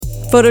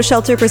Photo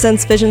Shelter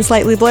presents Vision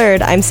Slightly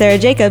Blurred. I'm Sarah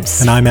Jacobs.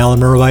 And I'm Alan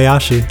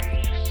Murabayashi.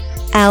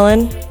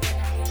 Alan,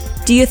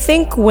 do you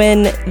think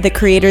when the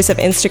creators of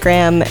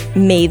Instagram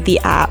made the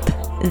app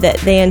that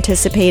they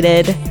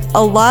anticipated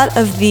a lot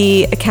of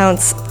the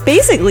accounts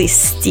basically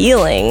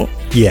stealing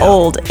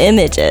old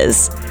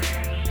images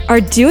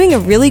are doing a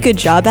really good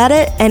job at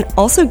it and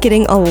also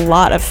getting a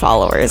lot of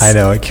followers? I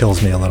know, it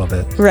kills me a little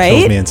bit. Right? It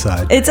kills me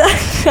inside.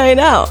 I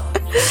know.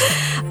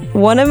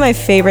 One of my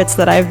favorites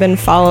that I've been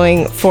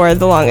following for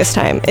the longest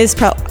time is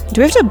do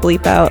we have to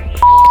bleep out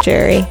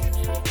Jerry?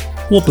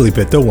 We'll bleep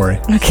it, don't worry.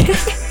 Okay.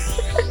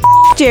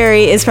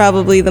 Jerry is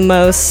probably the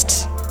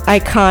most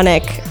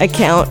iconic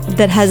account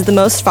that has the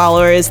most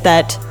followers,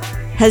 that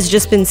has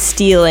just been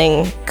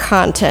stealing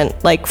content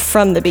like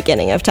from the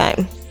beginning of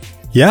time.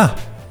 Yeah,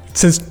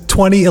 since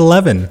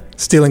 2011,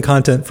 stealing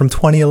content from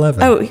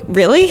 2011. Oh,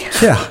 really?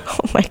 Yeah.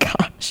 Oh my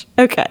gosh.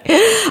 Okay.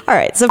 All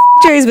right. So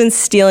Jerry's been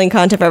stealing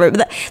content forever,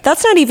 but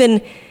that's not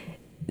even.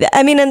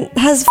 I mean,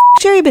 has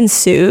Jerry been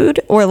sued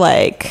or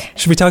like?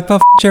 Should we talk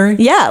about Jerry?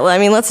 Yeah. Well, I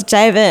mean, let's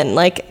dive in,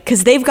 like,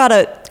 because they've got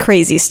a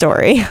crazy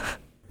story.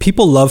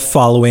 People love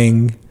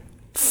following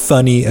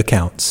funny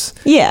accounts.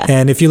 Yeah.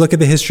 And if you look at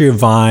the history of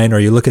Vine or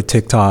you look at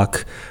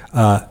TikTok,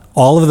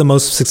 all of the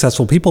most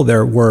successful people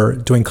there were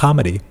doing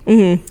comedy.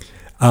 Mm-hmm.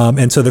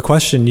 And so the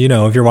question,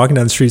 if you're walking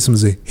down the street,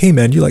 someone's like, "Hey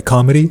man, you like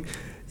comedy?"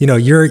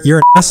 You're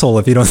an asshole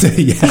if you don't say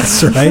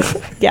yes, right?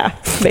 Yeah.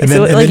 And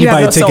then you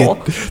buy a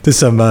ticket to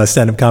some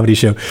stand-up comedy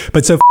show.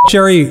 But so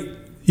Jerry,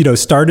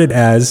 started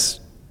as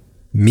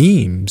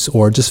memes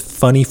or just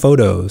funny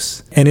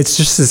photos. And it's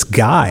just this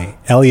guy,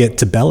 Elliot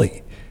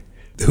Tebele,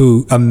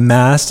 who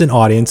amassed an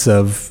audience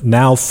of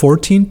now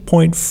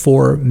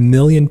 14.4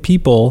 million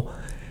people,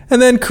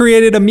 and then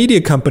created a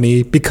media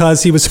company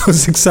because he was so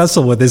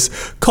successful with this,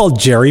 called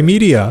Jerry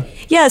Media.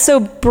 Yeah,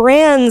 so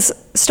brands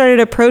started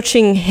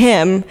approaching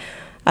him,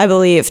 I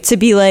believe, to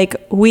be like,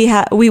 we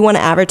want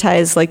to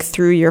advertise like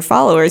through your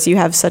followers. You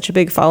have such a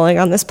big following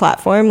on this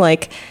platform.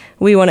 Like,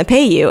 we want to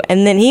pay you.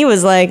 And then he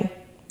was like,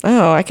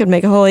 oh, I could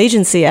make a whole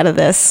agency out of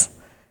this.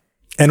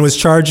 And was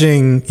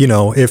charging,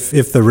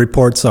 if the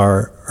reports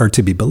are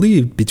to be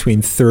believed,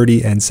 between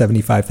 $30,000 and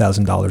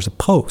 $75,000 a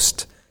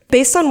post.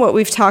 Based on what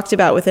we've talked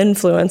about with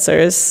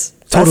influencers,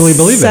 totally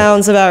believe it.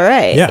 Sounds about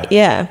right.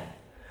 Yeah.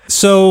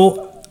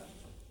 So,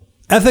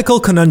 ethical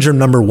conundrum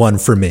number one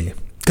for me,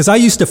 because I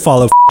used to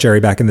follow Jerry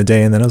back in the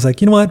day, and then I was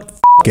like, you know what?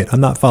 It. I'm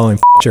not following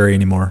Jerry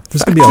anymore.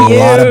 There's going to be a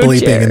lot of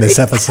bleeping Jerry. In this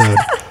episode.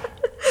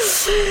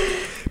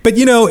 But,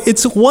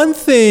 it's one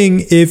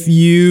thing if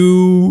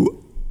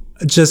you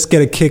just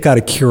get a kick out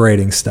of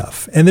curating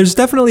stuff. And there's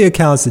definitely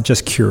accounts that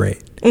just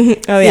curate.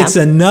 Mm-hmm. Oh, yeah. It's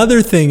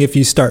another thing if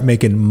you start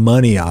making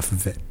money off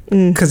of it.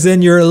 Because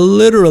then you're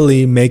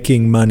literally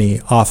making money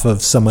off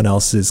of someone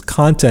else's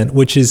content,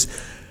 which is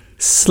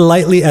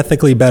slightly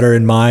ethically better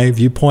in my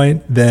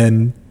viewpoint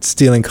than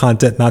stealing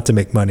content not to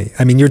make money.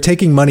 I mean, you're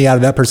taking money out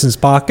of that person's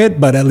pocket,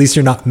 but at least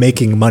you're not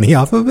making money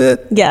off of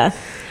it. Yeah.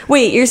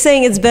 Wait, you're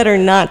saying it's better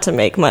not to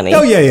make money?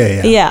 Oh,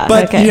 yeah. Yeah,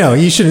 but, okay.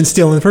 You shouldn't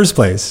steal in the first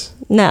place.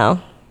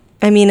 No.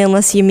 I mean,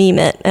 unless you meme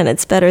it, and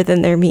it's better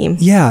than their meme.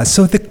 Yeah,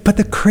 but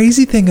the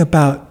crazy thing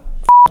about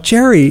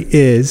Jerry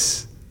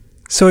is,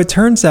 so it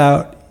turns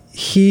out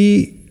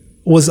he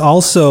was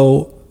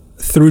also,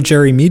 through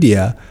Jerry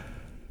Media,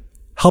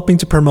 helping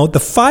to promote the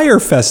Fyre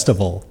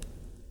Festival.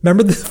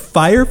 Remember the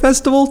Fyre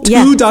Festival?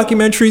 Two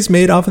documentaries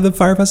made off of the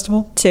Fyre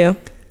Festival? 2.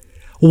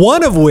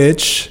 One of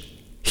which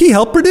he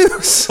helped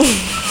produce.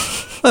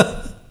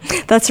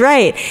 That's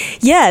right.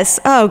 Yes.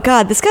 Oh,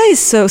 God. This guy is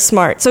so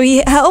smart. So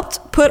he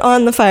helped put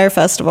on the Fyre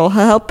Festival,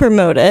 helped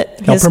promote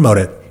it.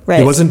 Right.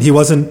 He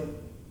wasn't,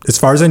 as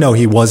far as I know,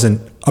 he wasn't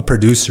a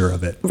producer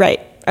of it. Right.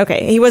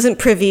 Okay. He wasn't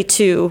privy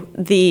to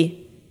the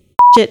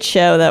shit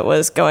show that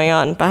was going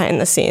on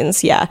behind the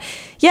scenes. Yeah.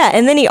 Yeah.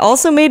 And then he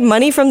also made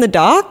money from the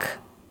doc.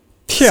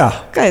 Yeah.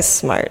 This guy's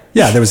smart.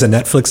 Yeah. There was a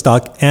Netflix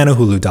doc and a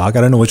Hulu doc.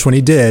 I don't know which one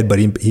he did, but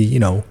he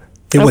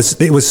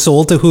it was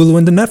sold to Hulu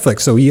and to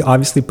Netflix. So he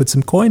obviously put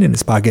some coin in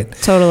his pocket.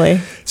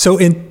 Totally. So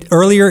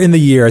earlier in the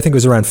year, I think it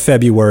was around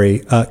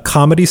February,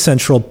 Comedy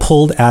Central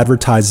pulled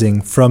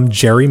advertising from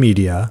Jerry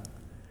Media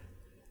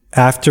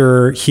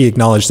after he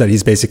acknowledged that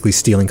he's basically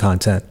stealing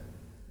content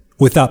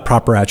without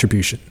proper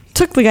attribution.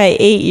 Took the guy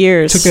 8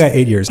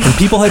 years. And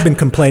people had been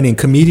complaining,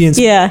 comedians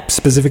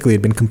specifically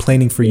had been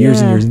complaining for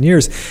years and years and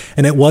years.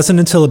 And it wasn't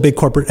until a big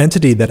corporate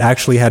entity that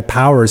actually had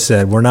power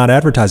said, we're not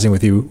advertising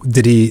with you,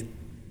 did he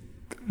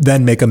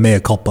then make a mea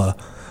culpa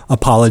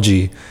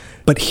apology.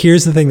 But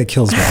here's the thing that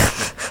kills me.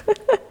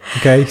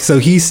 Okay, so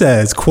he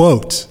says,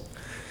 quote,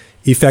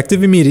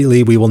 "Effective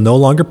immediately, we will no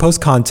longer post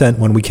content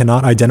when we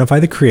cannot identify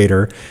the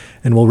creator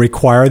and will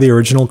require the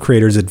original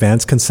creator's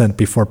advance consent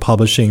before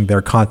publishing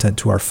their content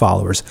to our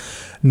followers."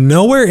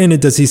 Nowhere in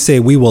it does he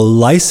say we will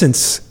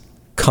license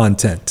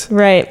content.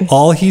 Right.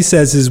 All he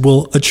says is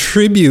we'll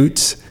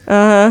attribute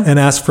and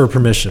ask for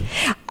permission.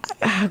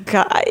 Oh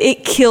God,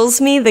 it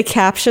kills me. The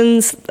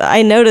captions,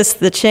 I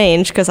noticed the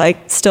change because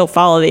I still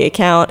follow the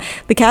account.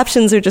 The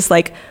captions are just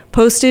like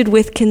posted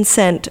with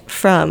consent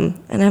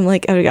from, and I'm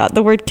like, oh God,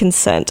 the word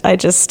consent. I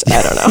don't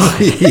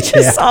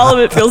know. All of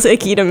it feels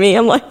icky to me.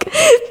 I'm like,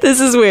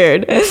 this is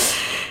weird.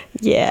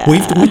 Yeah.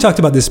 We talked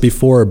about this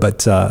before, but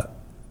the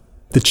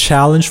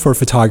challenge for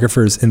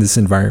photographers in this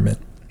environment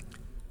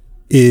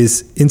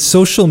is in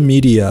social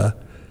media,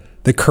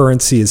 the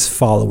currency is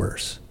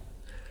followers.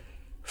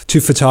 To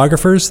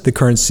photographers, the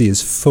currency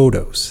is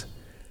photos.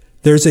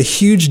 There's a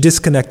huge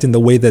disconnect in the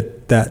way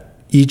that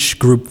each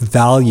group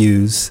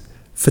values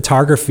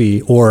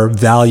photography or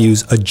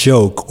values a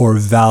joke or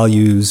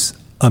values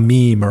a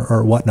meme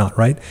or whatnot,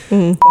 right?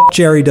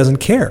 Jerry doesn't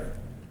care.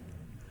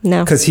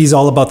 No. Because he's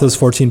all about those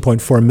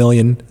 $14.4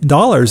 million.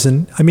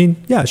 And I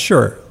mean, yeah,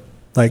 sure.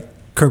 Like,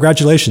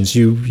 congratulations,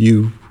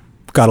 you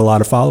got a lot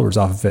of followers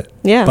off of it.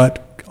 Yeah.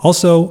 But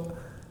also,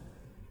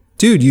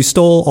 dude, you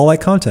stole all that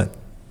content.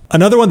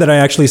 Another one that I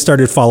actually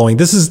started following,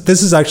 this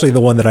is actually the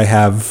one that I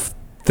have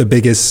the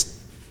biggest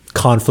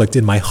conflict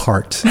in my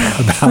heart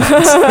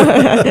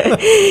about.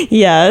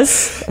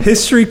 Yes.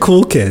 History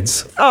Cool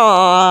Kids.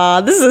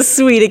 Aw, this is a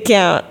sweet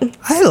account.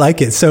 I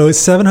like it. So it's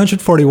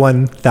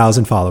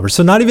 741,000 followers.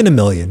 So not even 1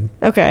 million.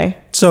 Okay.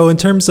 So in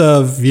terms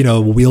of,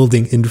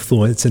 wielding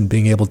influence and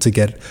being able to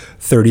get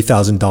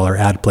 $30,000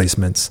 ad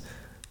placements,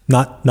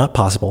 not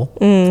possible.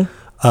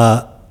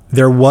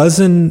 There was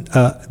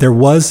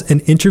an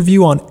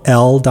interview on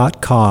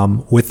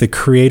Elle.com with the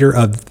creator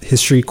of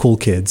History Cool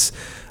Kids,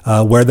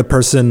 where the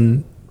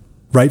person,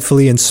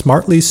 rightfully and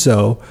smartly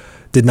so,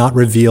 did not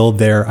reveal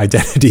their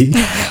identity.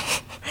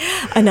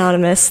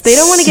 Anonymous. They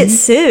don't want to get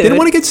sued. They don't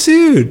want to get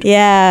sued.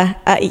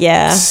 Yeah.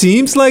 Yeah.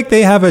 Seems like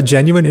they have a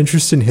genuine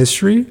interest in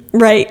history.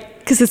 Right.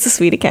 Because it's a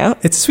sweet account.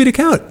 It's a sweet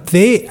account.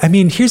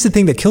 Here's the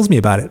thing that kills me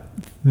about it.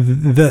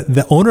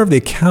 The owner of the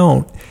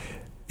account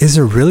is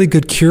a really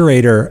good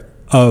curator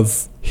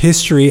of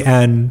history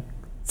and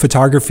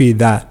photography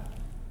that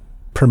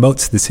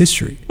promotes this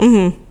history.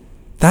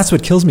 That's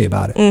what kills me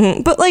about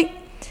it. But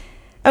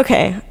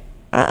okay,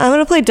 I'm going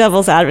to play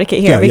devil's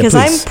advocate here because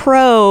I'm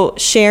pro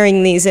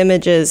sharing these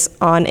images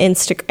on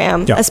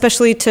Instagram,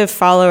 especially to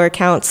follower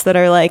accounts that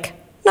are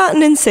not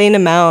an insane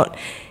amount.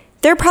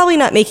 They're probably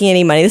not making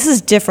any money. This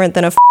is different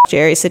than a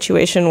Jerry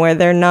situation where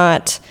they're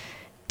not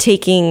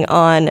taking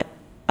on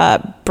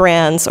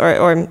brands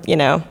or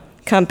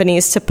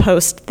companies to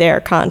post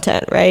their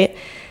content, right?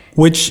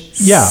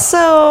 Which, yeah.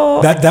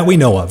 So that we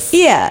know of.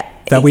 Yeah.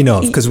 That we know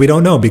of, because we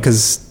don't know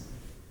because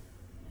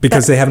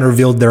they haven't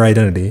revealed their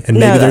identity, and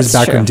maybe there's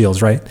backroom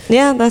deals, right?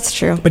 Yeah, that's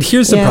true. But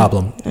here's the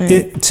problem.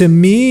 Right. To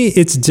me,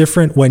 it's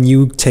different when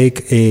you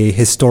take a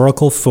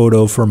historical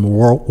photo from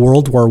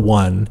World War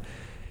I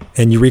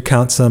and you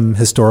recount some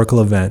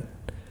historical event.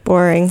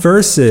 Boring.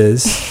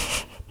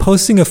 Versus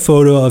posting a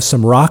photo of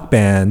some rock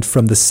band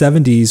from the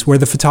 70s where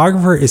the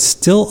photographer is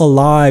still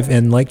alive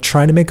and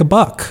trying to make a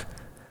buck.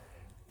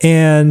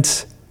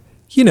 And,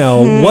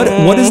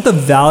 what is the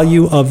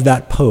value of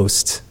that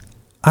post?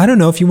 I don't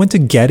know. If you went to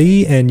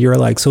Getty and you're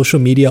social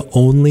media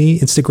only,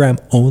 Instagram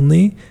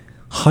only,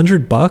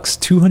 $100,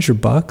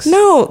 $200?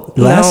 No,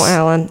 less? No,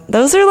 Alan.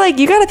 Those are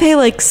you got to pay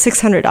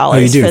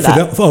 $600 you do? for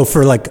that.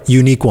 For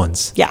unique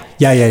ones. Yeah.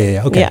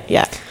 Yeah. Okay.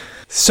 Yeah.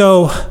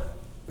 So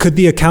could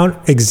the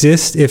account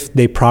exist if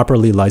they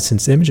properly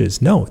license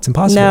images? No, it's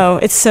impossible. No,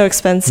 it's so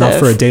expensive. Not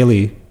for a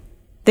daily.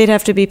 They'd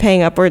have to be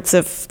paying upwards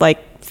of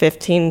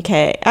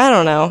 $15K. I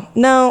don't know.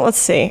 No, let's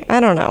see. I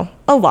don't know.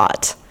 A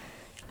lot.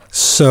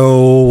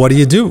 So what do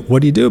you do?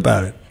 What do you do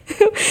about it?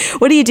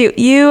 What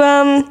do?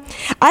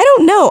 I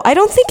don't know. I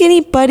don't think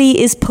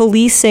anybody is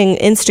policing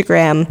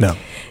Instagram. No.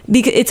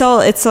 Because it's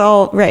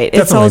all right.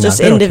 Definitely it's all just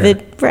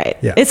individual. Right.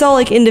 Yeah. It's all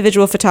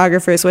individual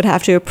photographers would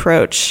have to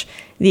approach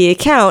the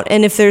account.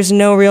 And if there's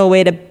no real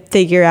way to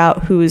figure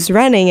out who's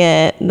running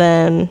it,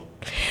 then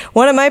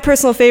one of my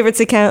personal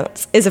favorites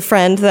accounts is a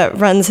friend that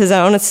runs his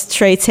own. It's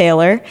Trey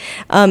Taylor.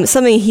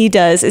 Something he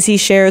does is he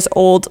shares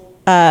old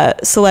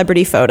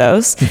celebrity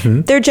photos.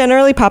 They're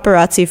generally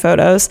paparazzi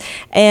photos,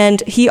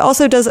 and he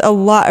also does a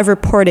lot of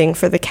reporting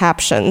for the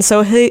caption.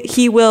 So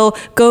he will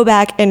go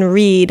back and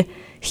read.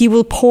 He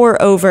will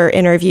pore over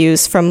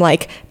interviews from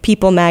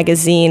People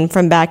magazine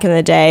from back in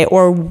the day,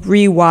 or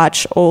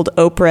rewatch old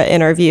Oprah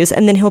interviews,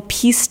 and then he'll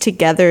piece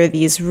together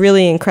these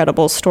really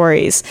incredible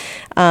stories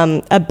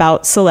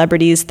about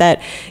celebrities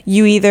that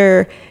you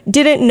either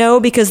didn't know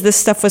because this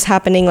stuff was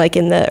happening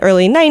in the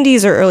early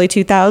 90s or early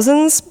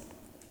 2000s,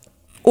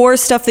 or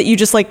stuff that you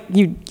just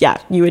you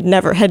had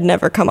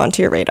never come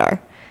onto your radar.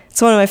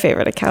 It's one of my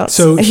favorite accounts.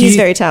 So he's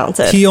very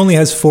talented. He only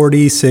has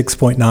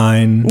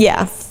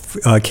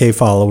 46.9 K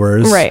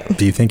followers. Right.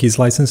 Do you think he's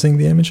licensing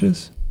the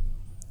images?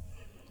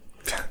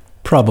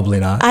 Probably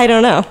not. I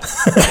don't know.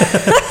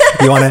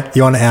 You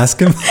want to ask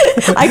him?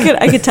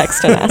 I could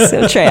text and ask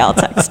him. Trey, I'll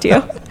text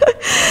you.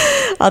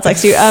 I'll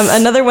text you.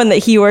 Another one that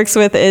he works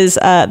with is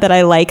that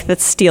I like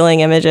that's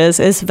stealing images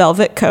is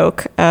Velvet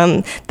Coke.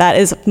 That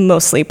is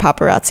mostly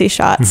paparazzi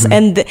shots.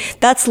 And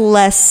that's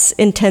less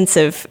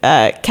intensive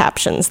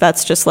captions.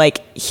 That's just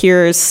like,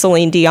 here's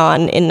Celine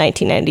Dion in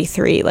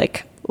 1993,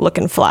 like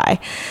looking fly.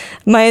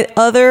 One of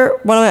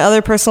my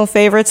other personal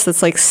favorites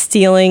that's like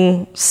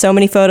stealing so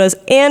many photos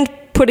and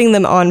putting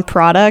them on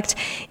product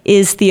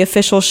is the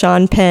official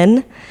Sean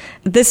Penn.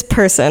 This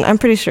person, I'm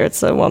pretty sure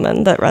it's a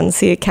woman that runs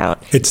the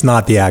account. It's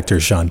not the actor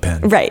Sean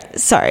Penn. Right.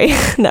 Sorry.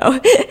 No,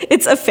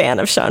 it's a fan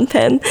of Sean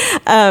Penn.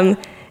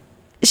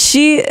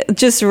 She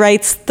just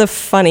writes the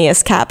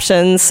funniest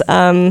captions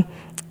and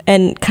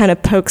kind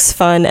of pokes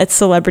fun at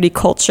celebrity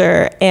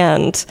culture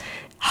and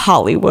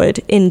Hollywood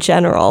in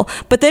general.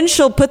 But then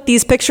she'll put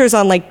these pictures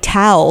on like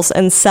towels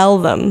and sell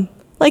them.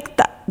 Like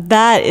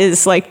that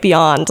is like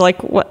beyond like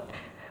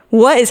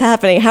what is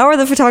happening? How are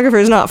the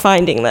photographers not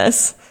finding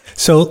this?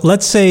 So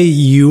let's say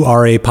you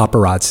are a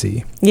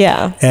paparazzi.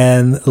 Yeah.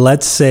 And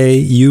let's say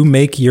you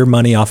make your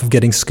money off of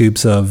getting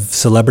scoops of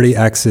celebrity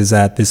X's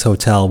at this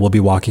hotel will be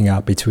walking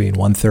out between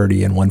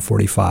 1:30 and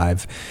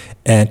 1:45.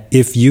 And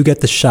if you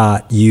get the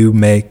shot, you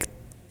make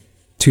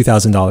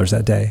 $2,000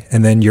 that day.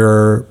 And then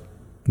you're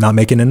not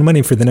making any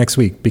money for the next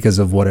week because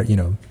of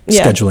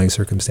scheduling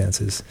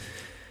circumstances.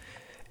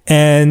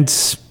 And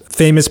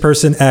famous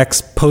person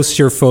X posts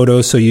your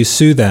photo, so you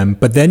sue them.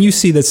 But then you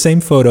see that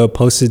same photo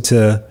posted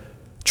to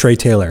Trey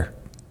Taylor.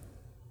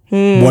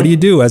 What do you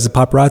do as a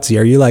paparazzi?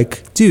 Are you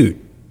like, dude,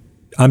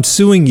 I'm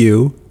suing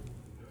you.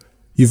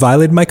 You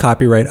violated my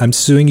copyright. I'm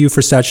suing you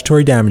for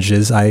statutory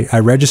damages. I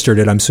registered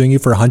it. I'm suing you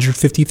for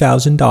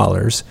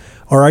 $150,000.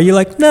 Or are you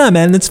like, nah,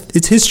 man,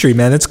 it's history,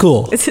 man. That's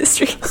cool. It's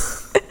history.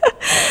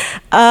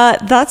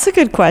 That's a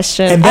good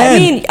question.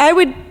 I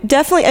would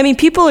definitely,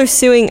 people are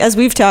suing, as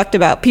we've talked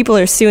about,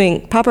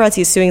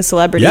 paparazzi is suing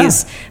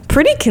celebrities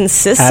pretty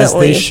consistently. As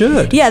they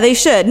should. Yeah, they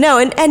should. No,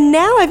 and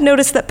now I've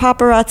noticed that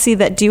paparazzi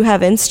that do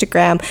have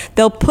Instagram,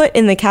 they'll put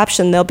in the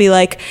caption, they'll be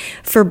like,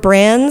 for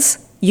brands,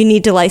 you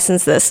need to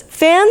license this.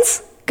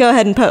 Fans, go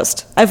ahead and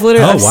post. I've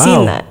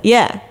seen that.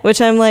 Yeah,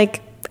 which I'm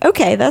like,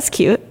 okay, that's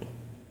cute.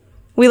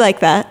 We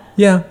like that.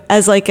 Yeah.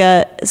 As like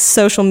a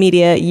social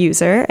media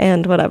user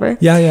and whatever.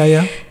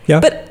 Yeah.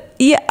 But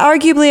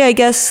arguably, I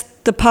guess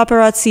the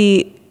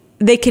paparazzi,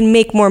 they can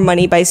make more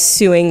money by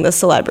suing the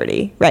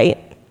celebrity, right?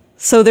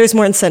 So there's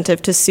more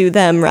incentive to sue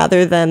them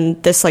rather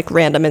than this like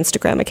random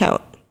Instagram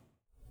account.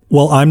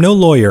 Well, I'm no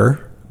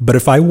lawyer, but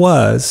if I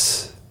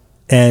was,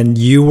 and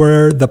you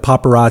were the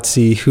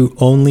paparazzi who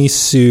only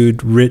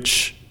sued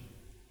rich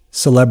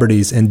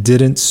celebrities and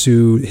didn't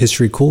sue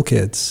History Cool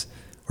Kids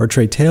or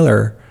Trey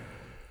Taylor,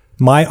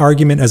 my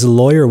argument as a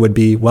lawyer would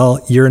be,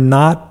 well, you're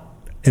not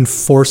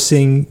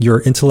enforcing your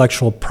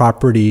intellectual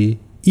property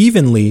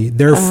evenly,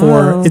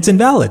 therefore it's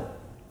invalid.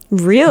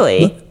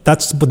 Really?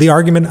 That's the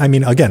argument. I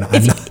mean, again,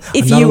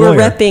 if you were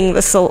repping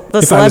the celebrity.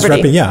 If I was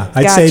repping, yeah.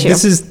 I'd say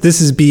this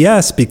is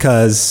BS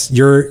because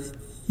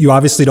you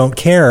obviously don't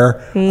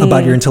care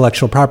about your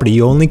intellectual property.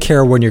 You only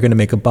care when you're going to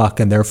make a buck,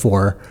 and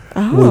therefore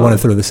we want to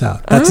throw this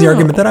out. That's the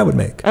argument that I would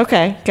make.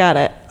 Okay, got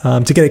it.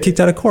 To get it kicked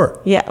out of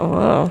court. Yeah.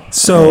 Whoa.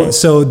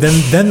 So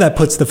then that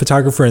puts the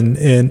photographer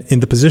in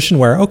the position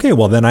where, okay,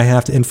 well then I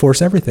have to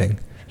enforce everything.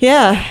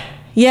 Yeah.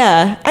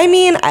 Yeah. I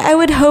mean, I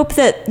would hope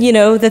that,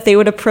 that they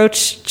would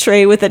approach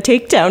Trey with a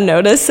takedown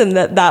notice and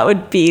that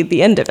would be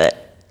the end of it.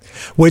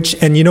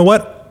 And you know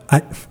what?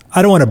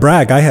 I don't want to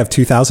brag. I have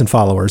 2,000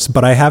 followers,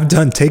 but I have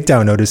done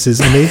takedown notices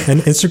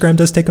and Instagram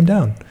does take them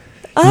down.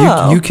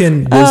 Oh. You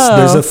can,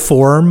 there's a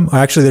form.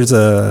 Actually,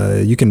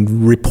 you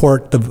can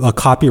report a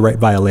copyright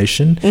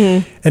violation.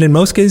 And in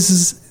most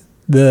cases,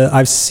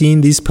 I've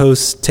seen these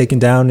posts taken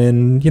down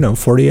in,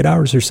 48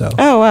 hours or so.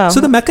 Oh, wow. So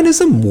the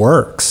mechanism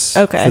works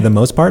for the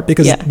most part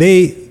because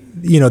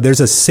there's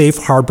a safe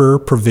harbor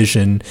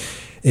provision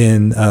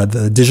in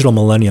the Digital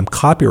Millennium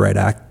Copyright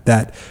Act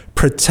that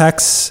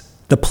protects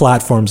the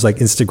platforms like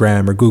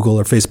Instagram or Google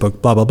or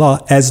Facebook, blah, blah, blah,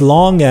 as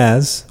long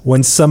as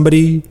when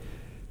somebody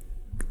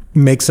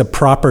makes a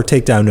proper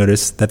takedown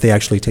notice that they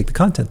actually take the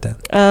content down.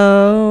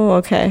 Oh,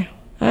 okay.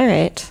 All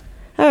right.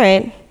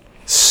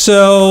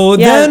 So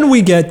then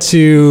we get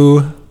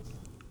to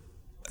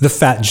the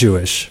Fat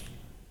Jewish.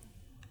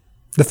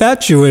 The Fat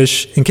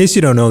Jewish, in case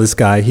you don't know this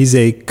guy, he's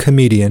a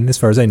comedian, as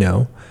far as I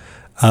know.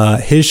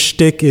 His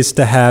shtick is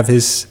to have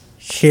his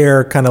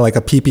hair kind of like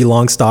a Pee-Pee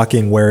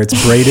Longstocking where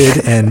it's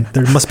braided and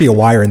there must be a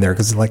wire in there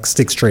because it like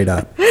sticks straight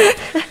up.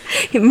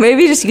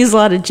 Maybe just use a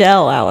lot of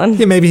gel, Alan.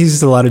 Yeah, maybe he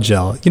uses a lot of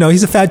gel.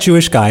 He's a fat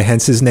Jewish guy,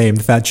 hence his name,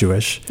 the Fat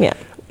Jewish. Yeah,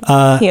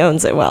 he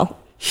owns it well.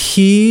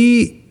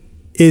 He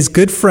is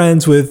good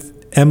friends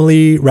with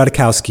Emily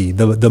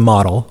Ratajkowski, the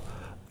model,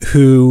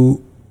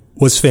 who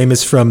was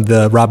famous from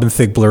the Robin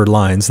Thicke Blurred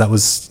Lines. That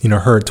was,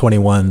 her at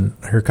 21,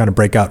 her kind of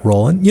breakout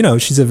role.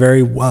 And, she's a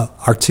very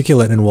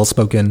articulate and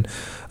well-spoken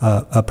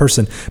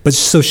person. But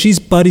so she's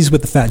buddies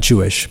with the Fat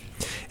Jewish.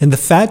 And the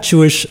Fat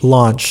Jewish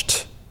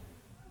launched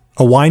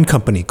a wine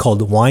company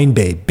called Wine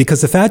Babe because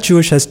the Fat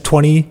Jewish has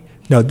 10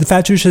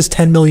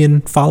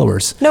 million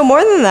followers. No,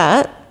 more than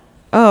that.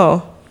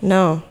 Oh,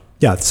 No.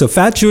 Yeah. So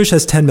Fat Jewish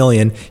has 10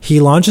 million. He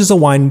launches a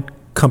wine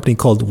company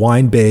called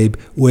Wine Babe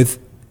with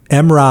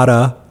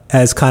Emrata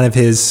as kind of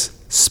his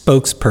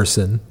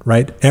spokesperson,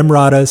 right?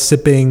 Emrata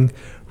sipping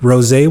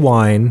rosé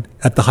wine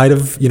at the height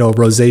of,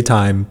 rosé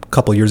time a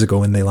couple years ago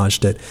when they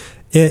launched it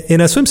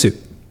in a swimsuit.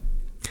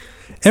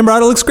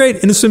 Emrata looks great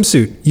in a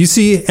swimsuit. You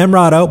see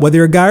Emrata, whether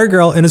you're a guy or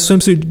girl, in a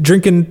swimsuit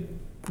drinking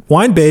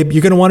Wine Babe,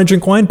 you're going to want to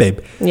drink Wine Babe.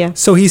 Yeah.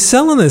 So he's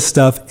selling this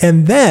stuff.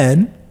 And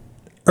then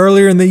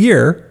earlier in the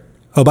year,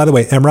 oh, by the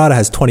way, Emrata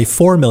has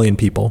 24 million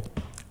people.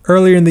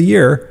 Earlier in the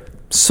year,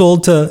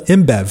 sold to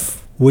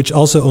InBev, which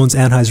also owns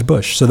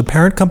Anheuser-Busch. So the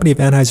parent company of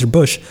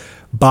Anheuser-Busch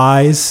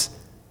buys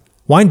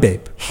Wine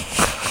Babe,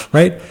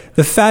 right?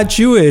 The Fat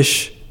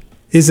Jewish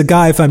is a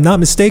guy, if I'm not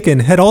mistaken,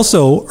 had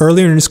also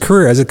earlier in his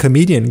career as a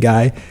comedian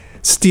guy,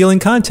 stealing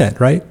content,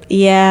 right?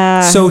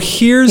 Yeah. So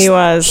here's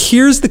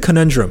the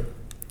conundrum.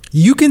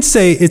 You can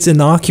say it's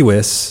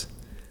innocuous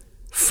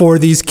for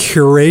these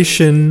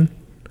curation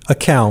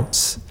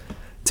accounts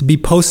to be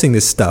posting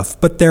this stuff,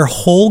 but their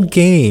whole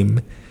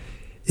game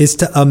is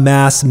to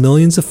amass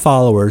millions of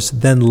followers,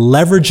 then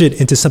leverage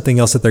it into something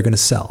else that they're going to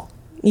sell.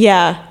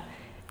 Yeah.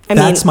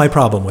 That's my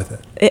problem with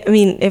it. I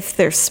mean, if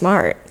they're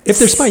smart. If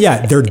they're smart,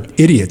 yeah. They're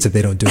idiots if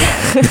they don't do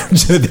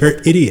it. They're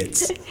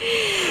idiots.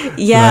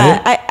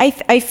 Yeah.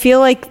 Right? I feel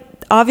like,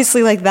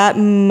 obviously, like, that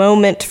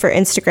moment for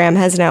Instagram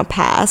has now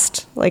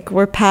passed. Like,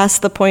 we're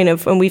past the point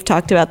of, and we've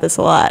talked about this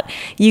a lot,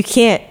 you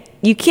can't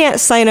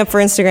sign up for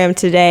Instagram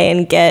today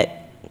and get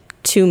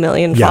 2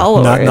 million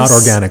followers. Not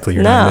organically.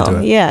 You're not going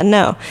to do it. Yeah,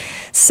 no.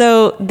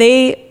 So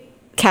they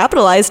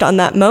capitalized on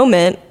that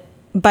moment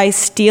by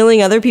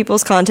stealing other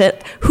people's content.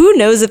 Who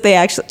knows if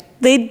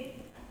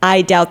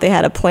I doubt they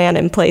had a plan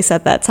in place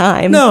at that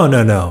time. No.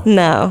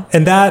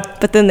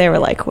 But then they were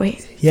like,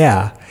 wait.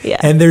 Yeah.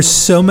 And there's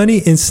so many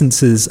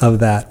instances of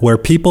that where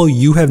people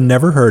you have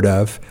never heard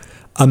of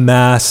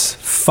amass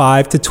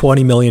 5 to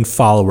 20 million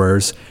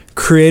followers,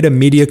 create a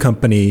media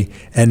company,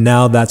 and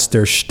now that's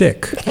their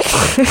shtick.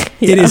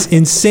 It is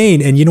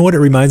insane. And you know what it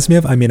reminds me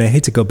of? I mean, I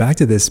hate to go back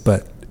to this,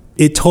 but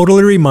it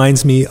totally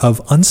reminds me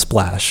of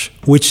Unsplash,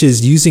 which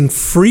is using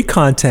free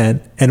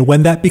content. And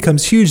when that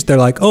becomes huge, they're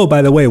like, oh,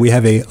 by the way, we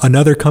have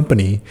another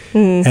company.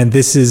 And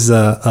this is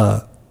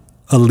a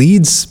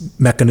leads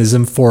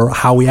mechanism for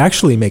how we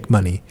actually make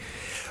money.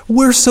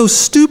 We're so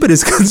stupid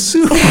as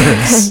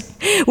consumers.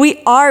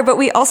 We are, but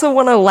we also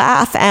want to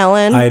laugh,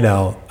 Alan. I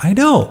know.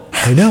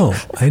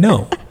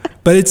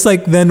 But it's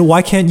like, then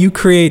why can't you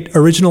create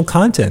original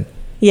content?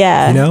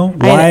 Yeah.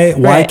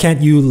 Why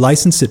can't you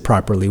license it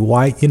properly?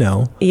 Why,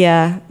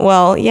 Yeah.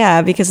 Well,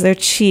 yeah, because they're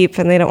cheap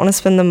and they don't want to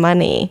spend the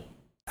money.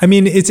 I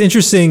mean, it's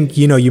interesting,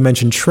 you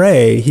mentioned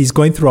Trey. He's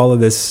going through all of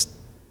this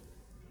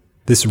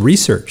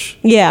research.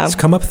 Yeah. He's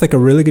come up with like a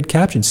really good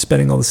caption,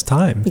 spending all this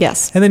time.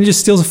 Yes. And then he just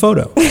steals a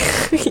photo.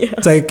 Yeah.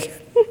 It's like...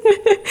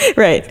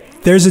 Right.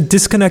 There's a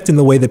disconnect in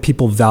the way that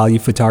people value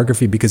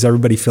photography because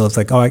everybody feels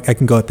like, oh, I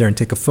can go out there and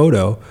take a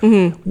photo,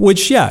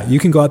 which, yeah, you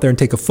can go out there and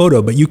take a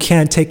photo, but you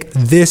can't take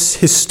this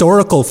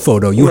historical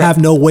photo. You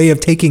have no way of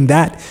taking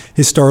that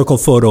historical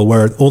photo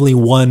where only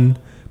one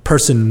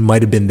person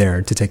might have been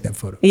there to take that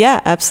photo. Yeah,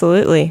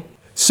 absolutely.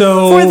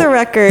 So for the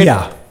record,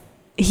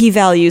 he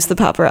values the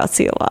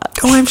paparazzi a lot.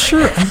 Oh, I'm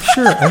sure.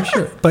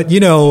 But,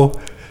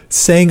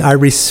 saying I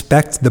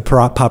respect the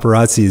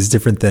paparazzi is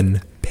different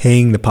than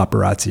paying the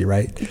paparazzi,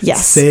 right?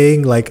 Yes.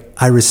 Saying like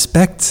I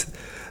respect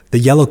the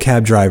yellow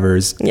cab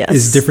drivers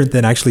is different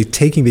than actually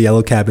taking the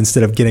yellow cab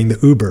instead of getting the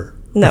Uber.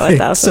 No, right?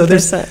 1,000%. So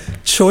there's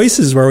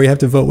choices where we have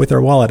to vote with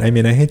our wallet. I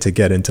mean, I hate to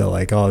get into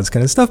like all this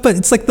kind of stuff, but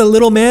it's like the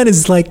little man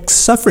is like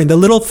suffering. The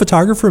little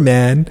photographer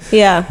man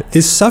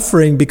is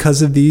suffering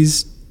because of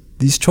these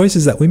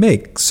choices that we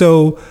make.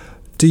 So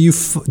do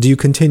you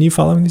continue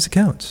following these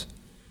accounts?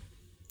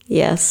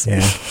 Yes.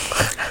 Yeah.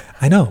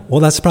 I know. Well,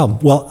 that's the problem.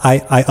 Well,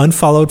 I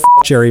unfollowed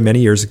Jerry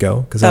many years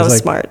ago because I was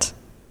like, smart.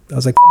 I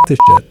was like, this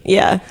shit.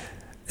 Yeah.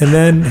 And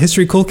then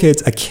History Cool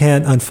Kids, I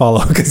can't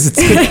unfollow because it's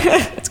good.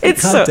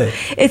 It's content.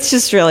 It's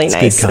just really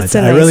nice. Good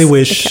content. I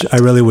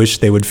really wish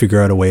they would figure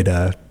out a way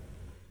to,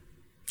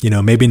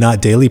 maybe not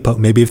daily post.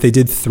 Maybe if they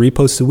did 3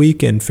 posts a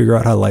week and figure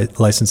out how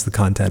to license the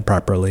content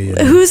properly.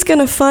 Who's going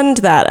to fund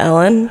that,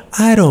 Ellen?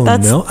 I don't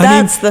know.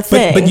 That's the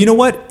thing. But you know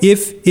what?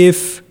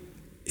 If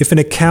an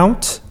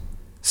account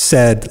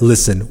said,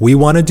 listen, we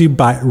want to do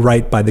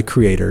right by the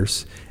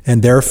creators,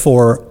 and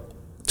therefore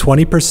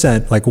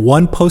 20%, like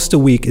 1 post a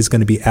week is going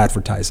to be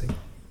advertising.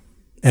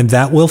 And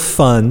that will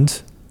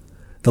fund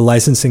the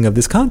licensing of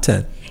this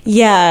content.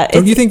 Yeah.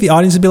 Don't you think the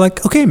audience would be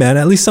like, okay, man,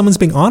 at least someone's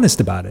being honest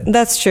about it?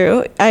 That's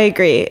true. I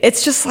agree.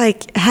 It's just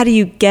like, how do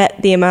you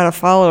get the amount of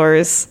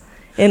followers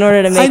in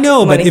order to make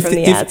money from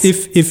the ads?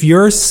 If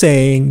you're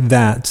saying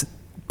that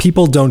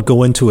people don't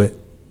go into it,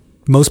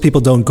 most people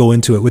don't go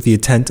into it with the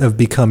intent of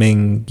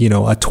becoming,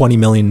 a 20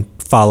 million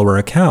follower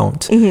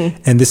account,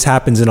 and this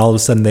happens and all of a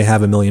sudden they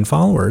have 1 million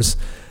followers,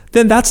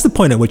 then that's the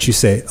point at which you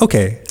say,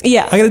 okay,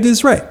 I got to do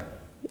this right.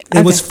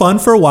 It was fun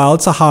for a while.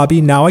 It's a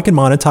hobby. Now I can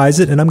monetize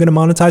it, and I'm going to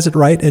monetize it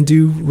right and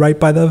do right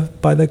by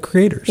the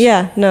creators.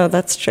 Yeah, no,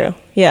 that's true.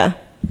 Yeah.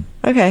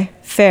 Okay,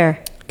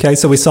 fair. Okay,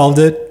 so we solved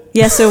it?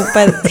 Yeah,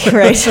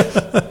 right.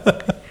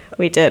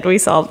 We did. We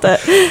solved it.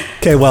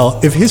 Okay, well,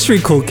 if History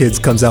of Cool Kids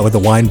comes out with a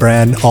wine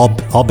brand,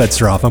 all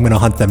bets are off. I'm going to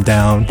hunt them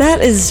down.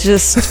 That is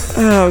just,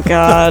 oh,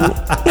 God.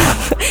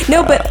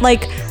 No, but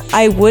like,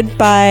 I would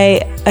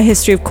buy a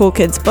History of Cool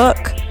Kids book.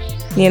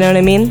 You know what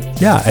I mean?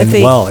 Yeah, and if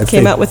they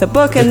came out with a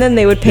book, and then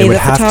they would pay the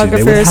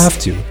photographers. They would have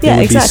to. Yeah, they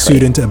would exactly. be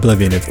sued into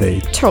oblivion if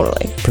they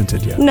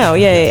printed. Yeah. No,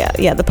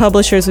 yeah. The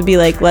publishers would be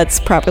like,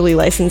 let's properly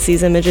license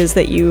these images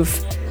that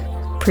you've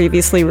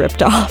previously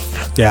ripped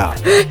off. Yeah.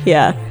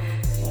 Yeah.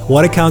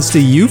 What accounts do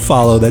you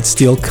follow that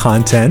steal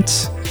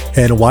content?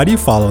 And why do you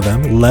follow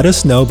them? Let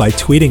us know by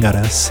tweeting at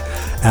us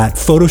at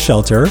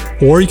PhotoShelter,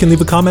 or you can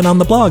leave a comment on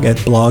the blog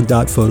at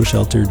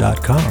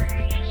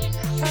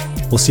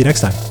blog.photoshelter.com. We'll see you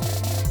next time.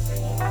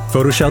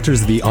 PhotoShelter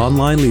is the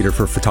online leader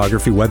for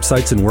photography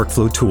websites and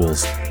workflow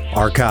tools.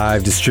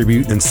 Archive,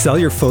 distribute, and sell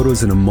your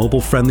photos in a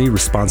mobile-friendly,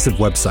 responsive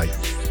website.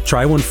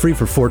 Try one free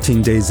for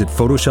 14 days at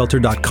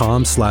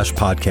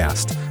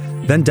photoshelter.com/podcast.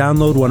 Then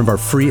download one of our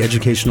free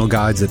educational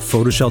guides at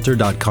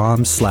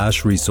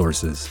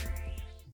photoshelter.com/resources.